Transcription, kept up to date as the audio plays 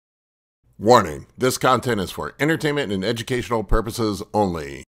Warning, this content is for entertainment and educational purposes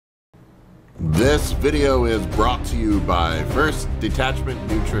only. This video is brought to you by First Detachment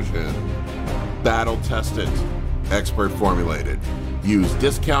Nutrition. Battle tested, expert formulated. Use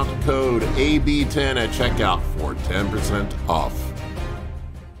discount code AB10 at checkout for 10% off.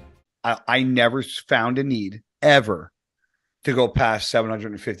 I never found a need ever to go past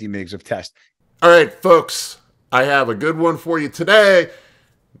 750 mgs of test. All right, folks, I have a good one for you today.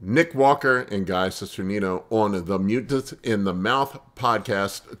 Nick Walker and Guy Cisternino on the Mutant in the Mouth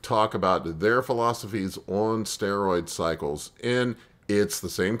podcast talk about their philosophies on steroid cycles. And it's the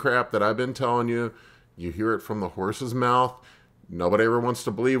same crap that I've been telling you. You hear it from the horse's mouth. Nobody ever wants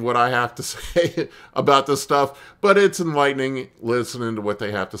to believe what I have to say about this stuff, but it's enlightening listening to what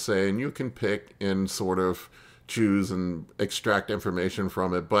they have to say, and you can pick and sort of choose and extract information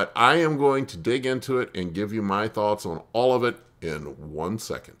from it. But I am going to dig into it and give you my thoughts on all of it in 1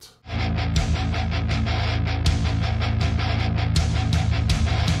 second.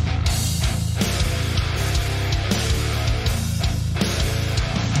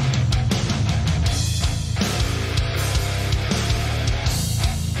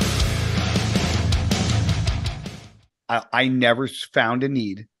 I never found a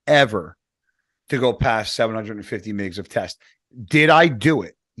need ever to go past 750 mgs of test. Did I do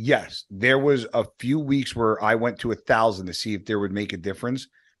it? Yes. There was a few weeks where I went to 1,000 to see if there would make a difference,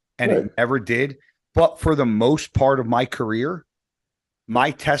 and It never did. But for the most part of my career,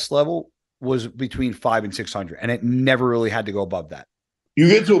 my test level was between 500 and 600, and it never really had to go above that. You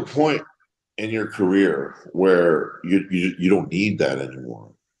get to a point in your career where you don't need that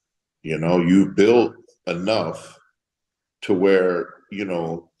anymore. You know, you've built enough to where,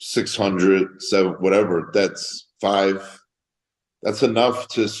 600, 7, whatever, that's 5. That's enough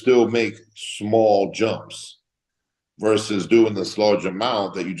to still make small jumps versus doing this large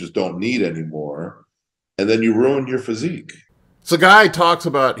amount that you just don't need anymore. And then you ruin your physique. So Guy talks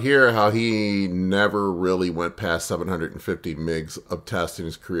about here how he never really went past 750 mgs of test in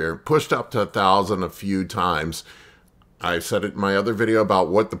his career, pushed up to 1,000 a few times. I said it in my other video about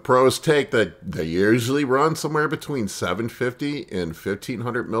what the pros take, that they usually run somewhere between 750 and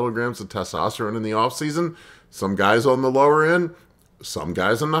 1,500 milligrams of testosterone in the off season. Some guys on the lower end, some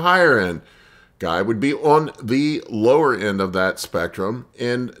guys on the higher end. Guy would be on the lower end of that spectrum.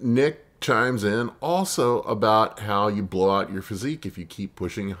 And Nick chimes in also about how you blow out your physique if you keep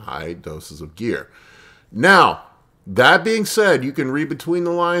pushing high doses of gear. Now, that being said, you can read between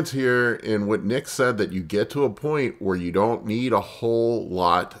the lines here in what Nick said, that you get to a point where you don't need a whole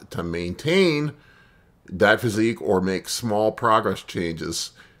lot to maintain that physique or make small progress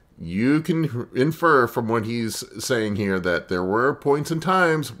changes. You can infer from what he's saying here that there were points and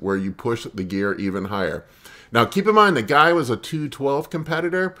times where you push the gear even higher. Now, keep in mind, the guy was a 212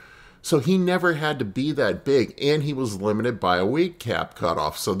 competitor, so he never had to be that big, and he was limited by a weight cap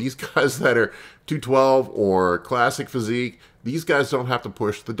cutoff. So these guys that are 212 or classic physique, these guys don't have to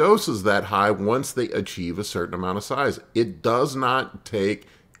push the doses that high once they achieve a certain amount of size. It does not take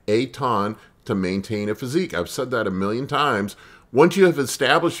a ton to maintain a physique. I've said that a million times. Once you have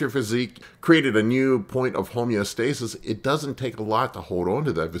established your physique, created a new point of homeostasis, it doesn't take a lot to hold on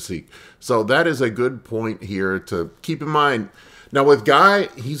to that physique. So that is a good point here to keep in mind. Now with Guy,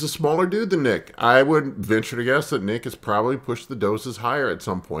 he's a smaller dude than Nick. I would venture to guess that Nick has probably pushed the doses higher at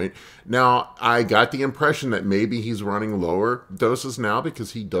some point. Now, I got the impression that maybe he's running lower doses now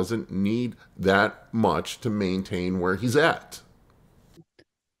because he doesn't need that much to maintain where he's at.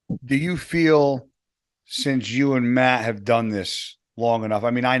 Do you feel, since you and Matt have done this long enough,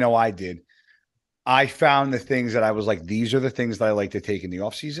 I mean, I know I did, I found the things that I was like, these are the things that I like to take in the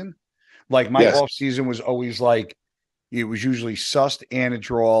off season. Like my off season was always like, it was usually sussed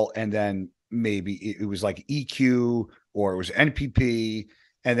Anadrol, and then maybe it was like EQ or it was NPP.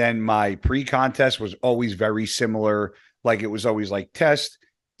 And then my pre-contest was always very similar. Like it was always like test,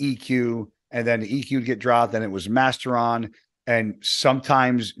 EQ, and then the EQ would get dropped. Then it was Masteron. And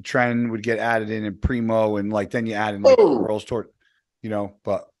sometimes Trend would get added in and Primo. And like, then you add in like girls toward,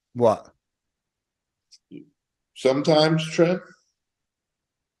 but what? Sometimes Trend?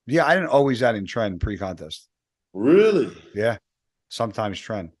 Yeah, I didn't always add in Trend pre-contest. Really? Yeah. Sometimes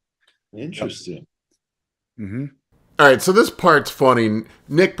Trend. Interesting. Mm-hmm. All right, so this part's funny.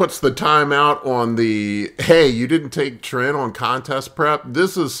 Nick puts the time out on the, hey, you didn't take Trend on contest prep.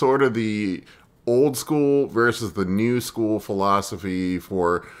 This is sort of the old school versus the new school philosophy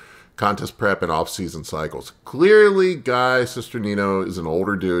for contest prep and off-season cycles. Clearly, Guy Cisternino is an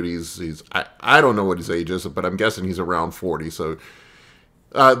older dude. I don't know what his age is, but I'm guessing he's around 40, so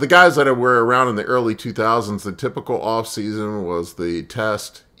The guys that were around in the early 2000s, the typical off-season was the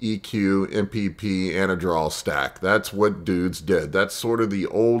test, EQ, MPP, Anadrol stack. That's what dudes did. That's sort of the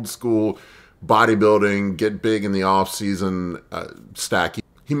old school bodybuilding, get big in the off season stack.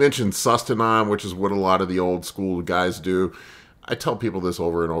 He mentioned Cisternino, which is what a lot of the old school guys do. I tell people this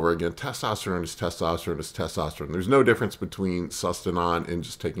over and over again. Testosterone is testosterone is testosterone. There's no difference between Cisternino and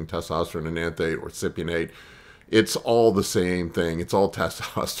just taking testosterone enanthate or cypionate. It's all the same thing. It's all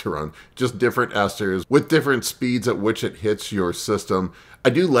testosterone, just different esters with different speeds at which it hits your system. I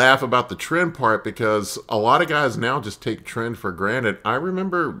do laugh about the trend part because a lot of guys now just take trend for granted. I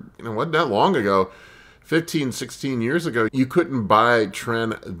remember, wasn't that long ago, 15, 16 years ago, you couldn't buy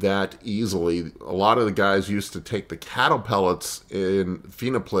tren that easily. A lot of the guys used to take the cattle pellets in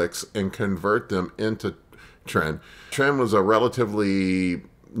Phenoplex and convert them into tren. Tren was a relatively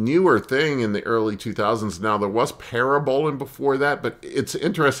newer thing in the early 2000s. Now, there was parabolin before that, but it's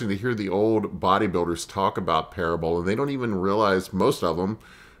interesting to hear the old bodybuilders talk about parabolin. They don't even realize, most of them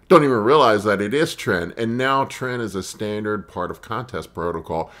don't even realize that it is tren. And now tren is a standard part of contest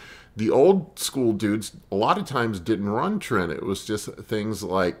protocol. The old school dudes a lot of times didn't run tren. It was just things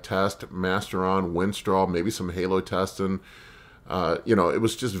like test, Masteron, Winstrol, maybe some halotestin. It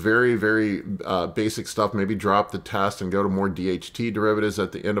was just very, very basic stuff. Maybe drop the test and go to more DHT derivatives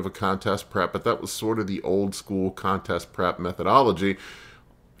at the end of a contest prep. But that was sort of the old school contest prep methodology.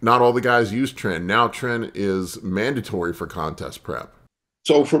 Not all the guys use tren. Now tren is mandatory for contest prep.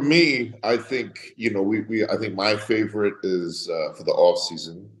 So for me, I think, I think my favorite is for the off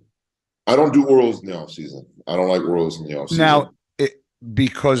season. I don't do orals in the off season. I don't like orals in the off season. Now,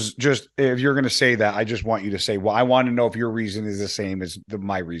 because just if you're going to say that, I just want you to say, well, I want to know if your reason is the same as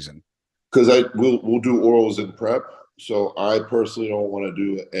my reason. Because we'll do orals in prep. So I personally don't want to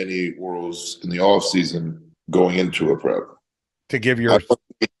do any orals in the off season going into a prep. To give your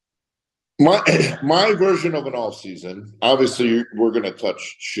my version of an off season, obviously we're going to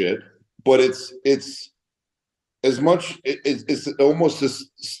touch shit, but it's as much it's almost to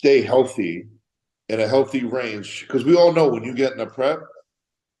stay healthy in a healthy range, because we all know when you get in a prep,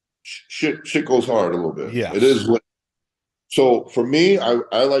 shit goes hard a little bit. Yeah, it is. So for me,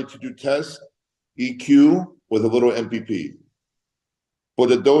 I like to do test EQ with a little MPP, but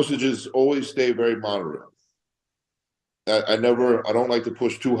the dosages always stay very moderate. I don't like to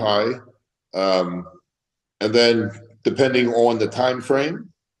push too high, and then depending on the time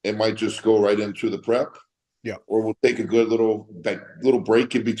frame, it might just go right into the prep. Yeah, or we'll take a good little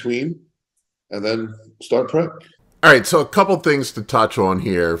break in between, and then start prep. All right, so a couple things to touch on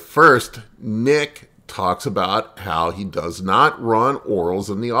here. First, Nick talks about how he does not run orals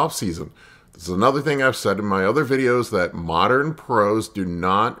in the off season. This is another thing I've said in my other videos, that modern pros do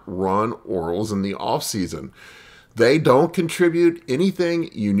not run orals in the off season. They don't contribute anything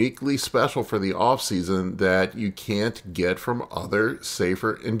uniquely special for the off season that you can't get from other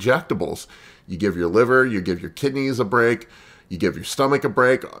safer injectables. You give your liver, you give your kidneys a break, you give your stomach a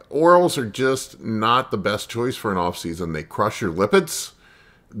break. Orals are just not the best choice for an off season. They crush your lipids,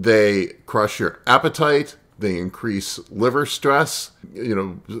 they crush your appetite, they increase liver stress.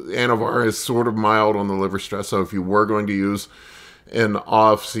 Anavar is sort of mild on the liver stress, so if you were going to use an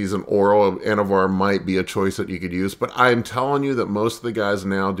off-season oral, Anavar might be a choice that you could use. But I'm telling you that most of the guys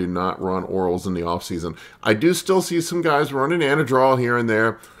now do not run orals in the off-season. I do still see some guys running Anadrol here and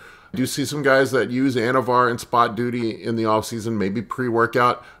there. I do see some guys that use Anavar and spot duty in the off-season, maybe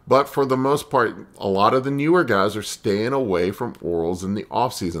pre-workout. But for the most part, a lot of the newer guys are staying away from orals in the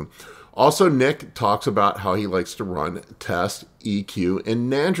off-season. Also, Nick talks about how he likes to run test, EQ,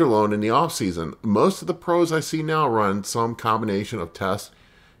 and nandrolone in the off-season. Most of the pros I see now run some combination of test,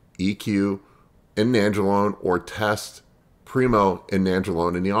 EQ, and nandrolone, or test, primo, and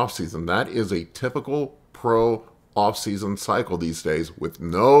nandrolone in the off-season. That is a typical pro off-season cycle these days with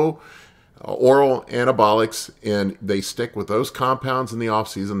no oral anabolics, and they stick with those compounds in the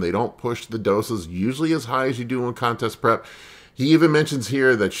off-season. They don't push the doses usually as high as you do in contest prep. He even mentions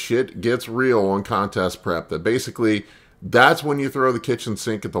here that shit gets real on contest prep, that basically that's when you throw the kitchen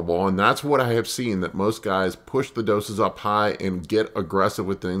sink at the wall. And that's what I have seen, that most guys push the doses up high and get aggressive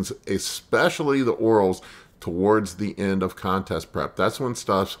with things, especially the orals, towards the end of contest prep. That's when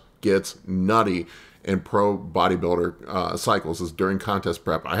stuff gets nutty in pro bodybuilder cycles, is during contest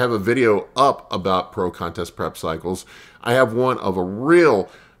prep. I have a video up about pro contest prep cycles. I have one of a real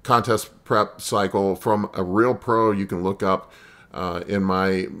contest prep cycle from a real pro. You can look up in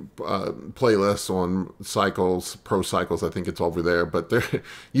my playlists on cycles, pro cycles. I think it's over there, but there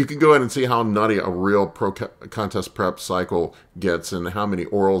you can go ahead and see how nutty a real pro contest prep cycle gets and how many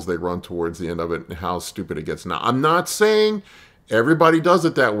orals they run towards the end of it and how stupid it gets. Now, I'm not saying everybody does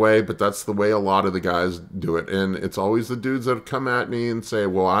it that way, but that's the way a lot of the guys do it. And it's always the dudes that come at me and say,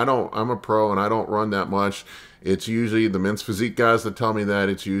 well, I'm a pro and I don't run that much. It's usually the men's physique guys that tell me that.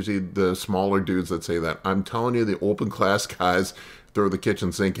 It's usually the smaller dudes that say that. I'm telling you, the open class guys throw the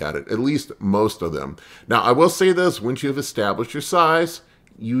kitchen sink at it, at least most of them. Now, I will say this, once you've established your size,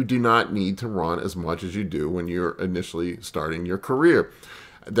 you do not need to run as much as you do when you're initially starting your career.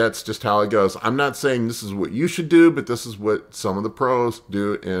 That's just how it goes. I'm not saying this is what you should do, but this is what some of the pros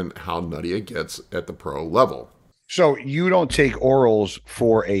do and how nutty it gets at the pro level. So you don't take orals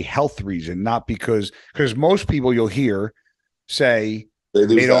for a health reason, not because most people you'll hear say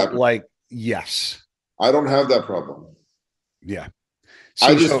they don't like, yes. I don't have that problem. Yeah. See,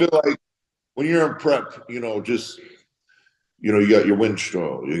 I just feel like when you're in prep, you know, you got your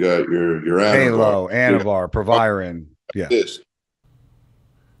Winstrol, you got your Halo, Anavar, Proviron. Yeah.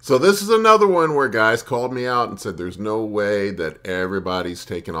 So this is another one where guys called me out and said there's no way that everybody's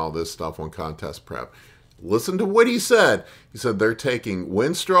taking all this stuff on contest prep. Listen to what he said. He said they're taking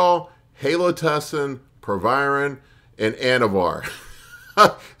Winstrol, Halotestin, Proviron, and Anavar.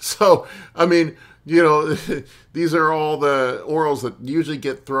 So, I mean, you know, these are all the orals that usually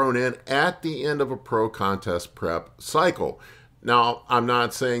get thrown in at the end of a pro contest prep cycle. Now, I'm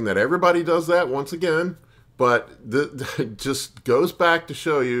not saying that everybody does that once again, but it just goes back to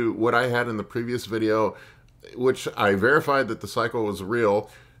show you what I had in the previous video, which I verified that the cycle was real.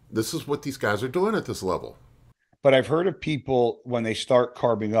 This is what these guys are doing at this level. But I've heard of people, when they start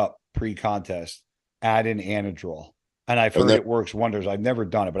carbing up pre-contest, add in Anadrol. And I've heard it works wonders. I've never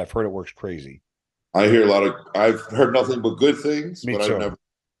done it, but I've heard it works crazy. I've heard nothing but good things. Me too.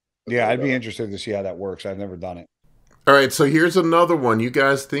 Yeah, I'd be interested to see how that works. I've never done it. All right, so here's another one. You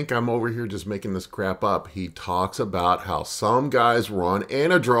guys think I'm over here just making this crap up. He talks about how some guys run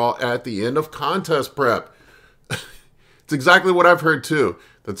Anadrol at the end of contest prep. It's exactly what I've heard too,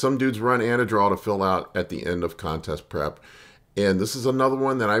 that some dudes run Anadrol to fill out at the end of contest prep. And this is another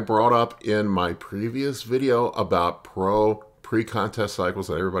one that I brought up in my previous video about pre-contest cycles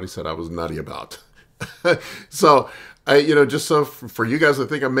that everybody said I was nutty about. So, just so for you guys that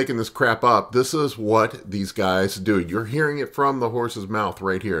think I'm making this crap up, this is what these guys do. You're hearing it from the horse's mouth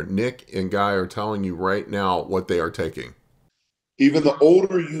right here. Nick and Guy are telling you right now what they are taking. Even the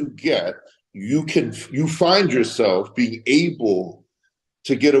older you get, you find yourself being able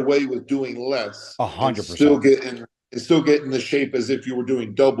to get away with doing less. 100%. Still get in the shape as if you were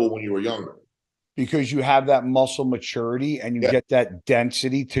doing double when you were younger. Because you have that muscle maturity and you get that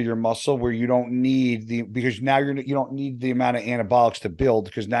density to your muscle where you don't need because now you don't need the amount of anabolics to build,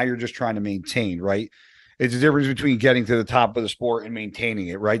 because now you're just trying to maintain, right? It's the difference between getting to the top of the sport and maintaining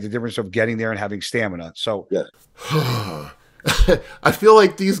it, right? The difference of getting there and having stamina. So I feel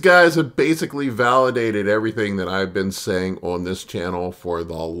like these guys have basically validated everything that I've been saying on this channel for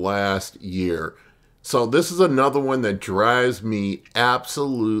the last year. So this is another one that drives me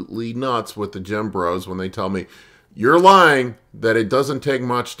absolutely nuts with the gym bros when they tell me, you're lying, that it doesn't take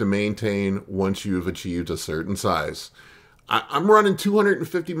much to maintain once you've achieved a certain size. I'm running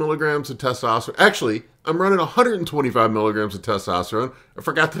 250 milligrams of testosterone. Actually, I'm running 125 milligrams of testosterone. I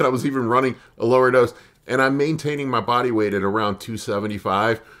forgot that I was even running a lower dose. And I'm maintaining my body weight at around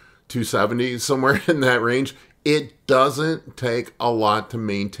 275, 270, somewhere in that range. It doesn't take a lot to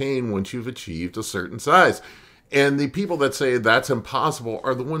maintain once you've achieved a certain size. And the people that say that's impossible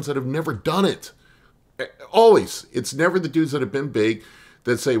are the ones that have never done it. Always. It's never the dudes that have been big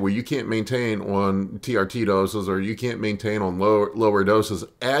that say, well, you can't maintain on TRT doses or you can't maintain on lower doses.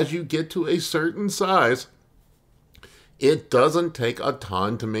 As you get to a certain size, it doesn't take a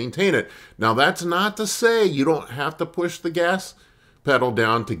ton to maintain it. Now, that's not to say you don't have to push the gas pedal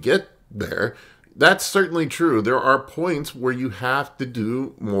down to get there. That's certainly true. There are points where you have to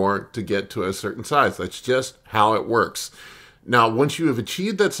do more to get to a certain size. That's just how it works. Now, once you have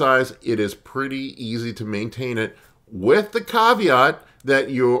achieved that size, it is pretty easy to maintain it, with the caveat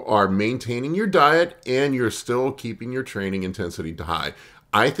that you are maintaining your diet and you're still keeping your training intensity high.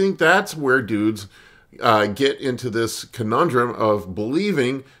 I think that's where dudes get into this conundrum of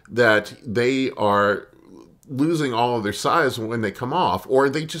believing that they are losing all of their size when they come off, or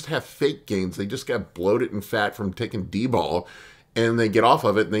they just have fake gains. They just got bloated and fat from taking D-ball, and they get off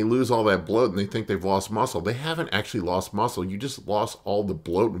of it and they lose all that bloat and they think they've lost muscle. They haven't actually lost muscle. You just lost all the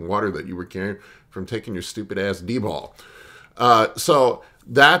bloat and water that you were carrying from taking your stupid ass D-ball. So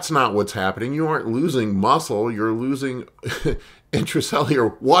that's not what's happening. You aren't losing muscle. You're losing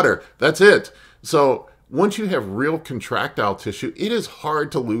intracellular water. That's it. So once you have real contractile tissue, it is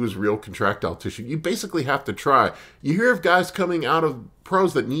hard to lose real contractile tissue. You basically have to try. You hear of guys coming out of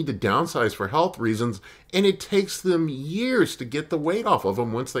pros that need to downsize for health reasons, and it takes them years to get the weight off of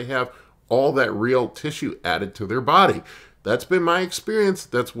them once they have all that real tissue added to their body. That's been my experience.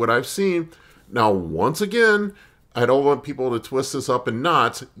 That's what I've seen. Now, once again, I don't want people to twist this up in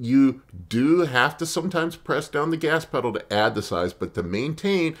knots. You do have to sometimes press down the gas pedal to add the size, but to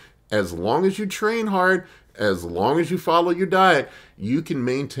maintain, as long as you train hard, as long as you follow your diet, you can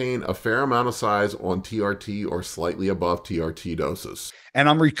maintain a fair amount of size on TRT or slightly above TRT doses. And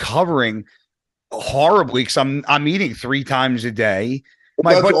I'm recovering horribly because I'm eating 3 times a day.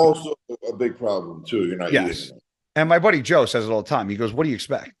 That's also a big problem too. You're not eating. And my buddy Joe says it all the time. He goes, "What do you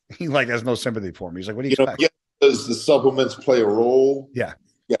expect?" He like has no sympathy for me. He's like, "What do you expect?" Yeah, does the supplements play a role? Yeah.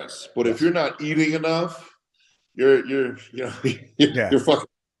 Yes, but if you're not eating enough, you're fucking.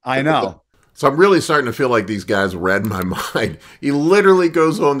 I know. So I'm really starting to feel like these guys read my mind. He literally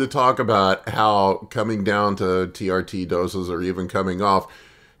goes on to talk about how coming down to TRT doses or even coming off,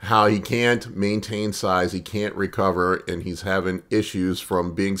 how he can't maintain size, he can't recover, and he's having issues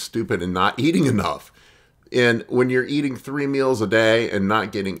from being stupid and not eating enough. And when you're eating 3 meals a day and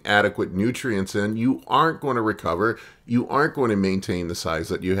not getting adequate nutrients in, you aren't going to recover, you aren't going to maintain the size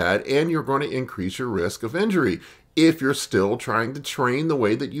that you had, and you're going to increase your risk of injury if you're still trying to train the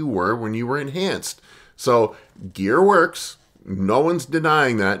way that you were when you were enhanced. So gear works. No one's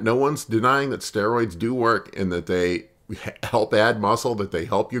denying that. No one's denying that steroids do work and that they help add muscle, that they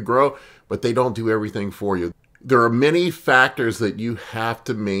help you grow, but they don't do everything for you. There are many factors that you have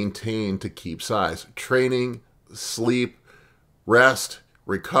to maintain to keep size. Training, sleep, rest,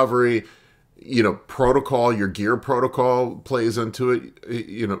 recovery, protocol, your gear protocol plays into it.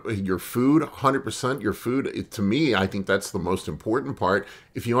 Your food, 100% your food. To me, I think that's the most important part.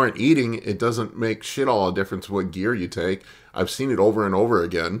 If you aren't eating, it doesn't make shit all a difference what gear you take. I've seen it over and over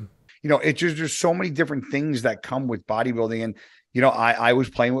again. It's just, there's so many different things that come with bodybuilding. And, I was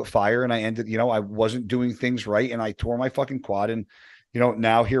playing with fire and I ended, I wasn't doing things right. And I tore my fucking quad. And,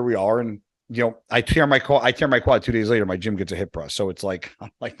 now here we are. And, I tear my quad 2 days later, my gym gets a hip press. So it's like,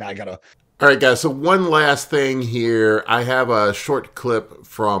 now I gotta. All right, guys. So one last thing here. I have a short clip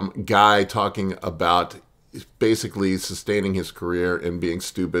from Guy talking about basically sustaining his career and being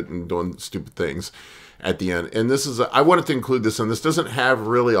stupid and doing stupid things at the end. And this is, I wanted to include this, and this doesn't have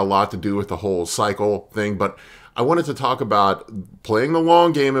really a lot to do with the whole cycle thing, but I wanted to talk about playing the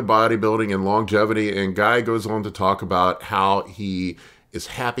long game in bodybuilding and longevity. And Guy goes on to talk about how he is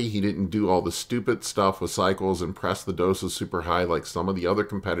happy he didn't do all the stupid stuff with cycles and press the doses super high like some of the other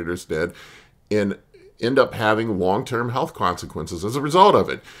competitors did and end up having long-term health consequences as a result of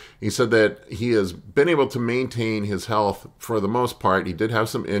it. He said that he has been able to maintain his health for the most part. He did have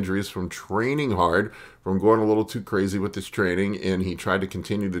some injuries from training hard, from going a little too crazy with his training, and he tried to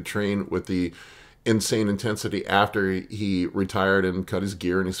continue to train with the insane intensity after he retired and cut his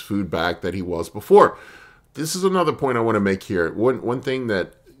gear and his food back that he was before. This is another point I want to make here. One thing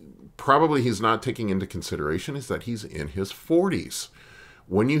that probably he's not taking into consideration is that he's in his 40s.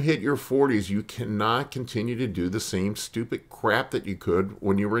 When you hit your 40s, you cannot continue to do the same stupid crap that you could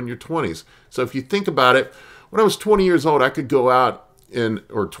when you were in your 20s. So if you think about it, when I was 20 years old, I could go out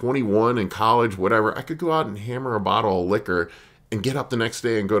or 21 in college, whatever, I could go out and hammer a bottle of liquor and get up the next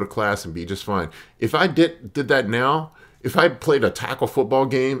day and go to class and be just fine. If I did that now, if I played a tackle football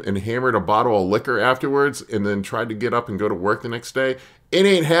game and hammered a bottle of liquor afterwards and then tried to get up and go to work the next day, it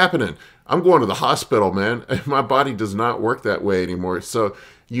ain't happening. I'm going to the hospital, man. My body does not work that way anymore. So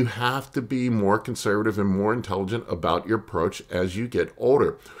you have to be more conservative and more intelligent about your approach as you get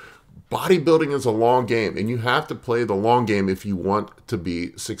older. Bodybuilding is a long game, and you have to play the long game if you want to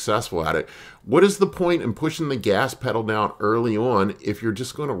be successful at it. What is the point in pushing the gas pedal down early on if you're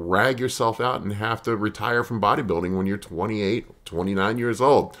just going to rag yourself out and have to retire from bodybuilding when you're 28, 29 years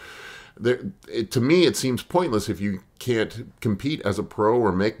old? To me, it seems pointless if you can't compete as a pro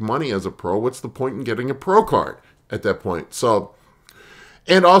or make money as a pro. What's the point in getting a pro card at that point? So,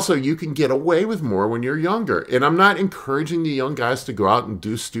 and also, you can get away with more when you're younger. And I'm not encouraging the young guys to go out and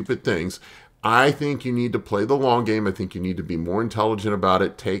do stupid things. I think you need to play the long game. I think you need to be more intelligent about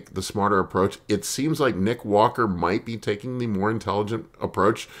it, take the smarter approach. It seems like Nick Walker might be taking the more intelligent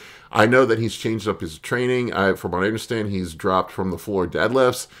approach. I know that he's changed up his training. From what I understand, he's dropped from the floor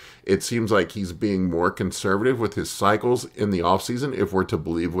deadlifts. It seems like he's being more conservative with his cycles in the offseason, if we're to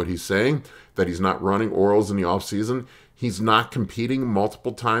believe what he's saying, that he's not running orals in the offseason. He's not competing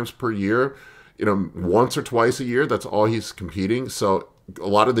multiple times per year, once or twice a year. That's all he's competing. So a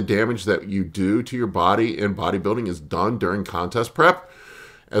lot of the damage that you do to your body in bodybuilding is done during contest prep.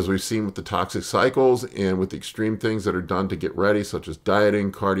 as we've seen with the toxic cycles and with the extreme things that are done to get ready, such as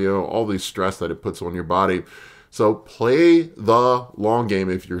dieting, cardio, all these stress that it puts on your body. So play the long game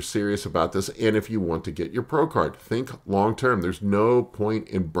if you're serious about this and if you want to get your pro card. Think long term. There's no point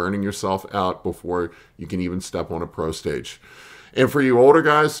in burning yourself out before you can even step on a pro stage. And for you older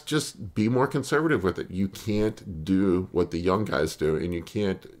guys, just be more conservative with it. You can't do what the young guys do, and you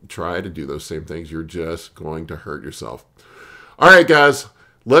can't try to do those same things. You're just going to hurt yourself. All right, guys.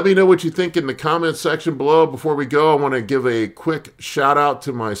 Let me know what you think in the comments section below. Before we go, I want to give a quick shout out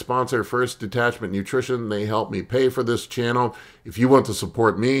to my sponsor, First Detachment Nutrition. They help me pay for this channel. If you want to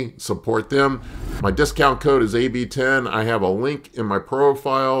support me, support them. My discount code is AB10. I have a link in my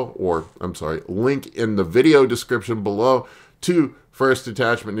profile, or I'm sorry, link in the video description below to First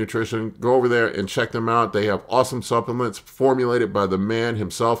Detachment Nutrition. Go over there and check them out. They have awesome supplements formulated by the man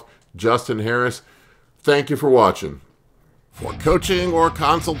himself, Justin Harris. Thank you for watching. For coaching or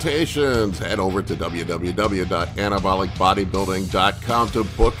consultations, head over to www.anabolicbodybuilding.com to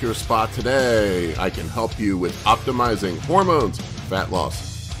book your spot today. I can help you with optimizing hormones, fat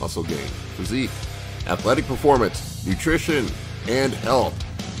loss, muscle gain, physique, athletic performance, nutrition, and health.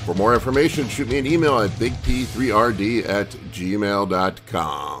 For more information, shoot me an email at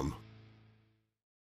bigp3rd@gmail.com.